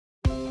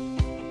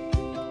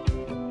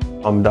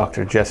I'm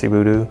Dr. Jesse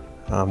Boudou.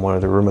 I'm one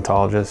of the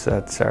rheumatologists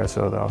at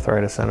Sarasota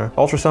Arthritis Center.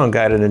 Ultrasound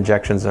guided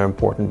injections are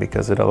important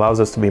because it allows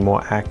us to be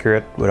more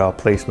accurate with our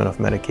placement of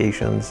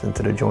medications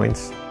into the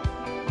joints.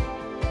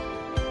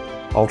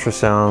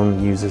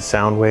 Ultrasound uses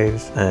sound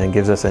waves and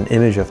gives us an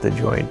image of the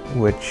joint,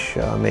 which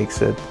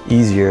makes it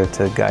easier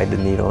to guide the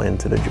needle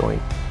into the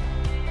joint.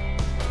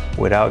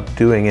 Without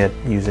doing it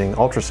using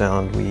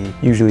ultrasound, we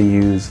usually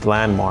use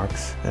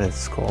landmarks, and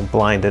it's called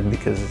blinded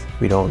because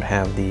we don't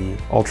have the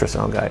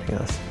ultrasound guiding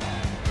us.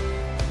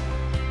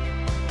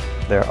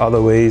 There are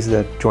other ways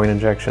that joint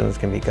injections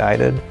can be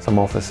guided. Some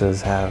offices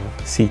have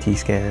CT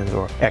scans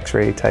or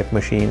X-ray type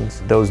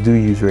machines. Those do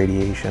use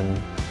radiation.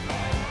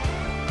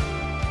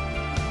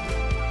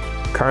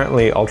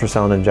 Currently,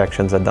 ultrasound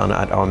injections are done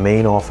at our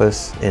main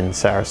office in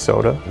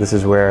Sarasota. This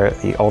is where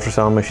the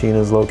ultrasound machine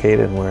is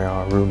located and where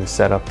our room is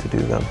set up to do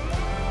them.